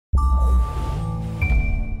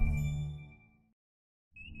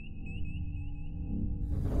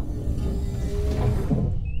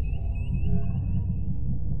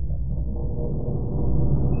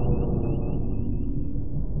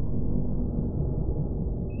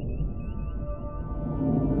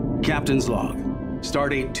Captain's log.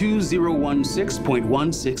 Stardate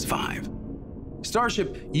 2016.165.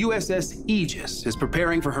 Starship U.S.S Aegis is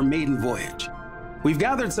preparing for her maiden voyage. We've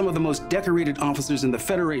gathered some of the most decorated officers in the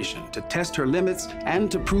Federation to test her limits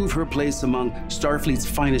and to prove her place among Starfleet's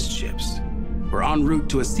finest ships. We're en route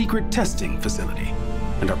to a secret testing facility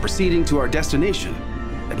and are proceeding to our destination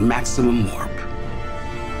at maximum warp.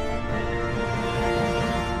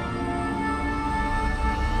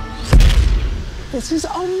 This is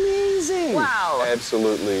amazing! Wow!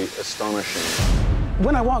 Absolutely astonishing.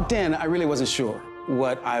 When I walked in, I really wasn't sure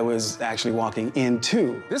what I was actually walking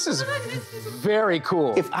into. This is very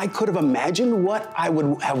cool. If I could have imagined what I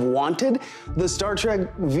would have wanted the Star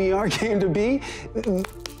Trek VR game to be,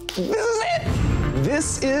 this is it!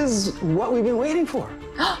 This is what we've been waiting for.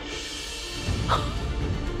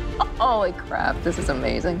 Holy crap, this is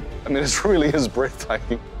amazing. I mean, it really is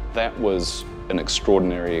breathtaking. That was an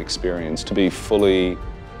extraordinary experience to be fully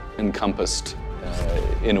encompassed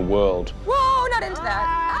in a world. Whoa, not into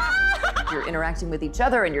that. You're interacting with each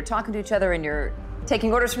other and you're talking to each other and you're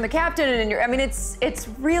taking orders from the captain and I mean, it's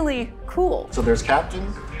really cool. So there's captain,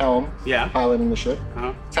 helm, Yeah. piloting the ship,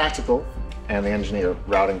 tactical, and the engineer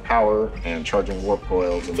routing power and charging warp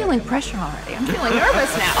coils. I'm feeling pressure already. I'm feeling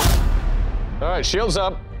nervous now. All right, shields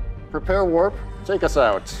up. Prepare warp, take us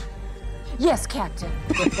out. Yes, Captain.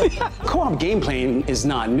 Co-op game playing is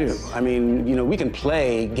not new. I mean, you know, we can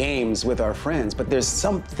play games with our friends, but there's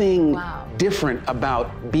something different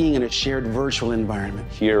about being in a shared virtual environment.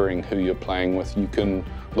 Hearing who you're playing with, you can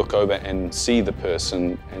look over and see the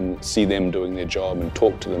person and see them doing their job and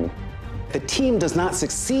talk to them. The team does not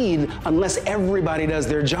succeed unless everybody does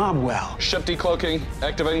their job well. Ship decloaking,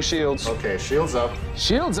 activating shields. Okay, shields up.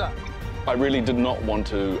 Shields up. I really did not want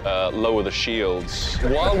to lower the shields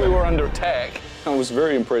while we were under attack. I was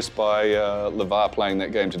very impressed by LeVar playing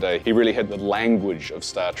that game today. He really had the language of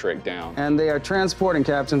Star Trek down. And they are transporting,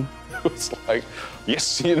 Captain. It was like,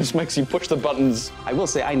 yes, it just makes you push the buttons. I will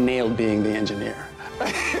say I nailed being the engineer.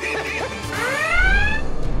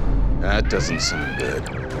 That doesn't sound good.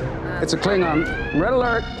 It's a Klingon. Red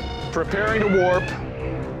alert. Preparing to warp.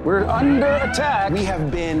 We're under attack. We have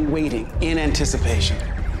been waiting in anticipation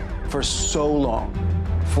for so long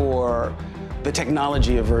for the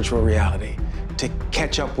technology of virtual reality to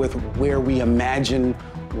catch up with where we imagine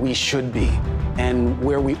we should be and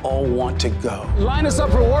where we all want to go. Line us up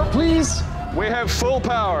for warp, please. We have full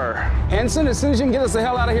power. Ensign, as soon as you can get us the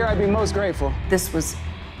hell out of here, I'd be most grateful. This was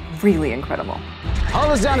really incredible.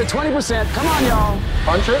 Hull is down to 20%. Come on, y'all.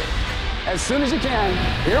 Punch it. As soon as you can.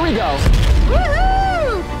 Here we go.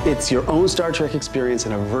 Woohoo! It's your own Star Trek experience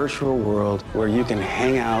in a virtual world where you can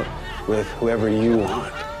hang out with whoever you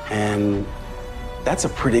want. And that's a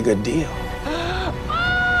pretty good deal.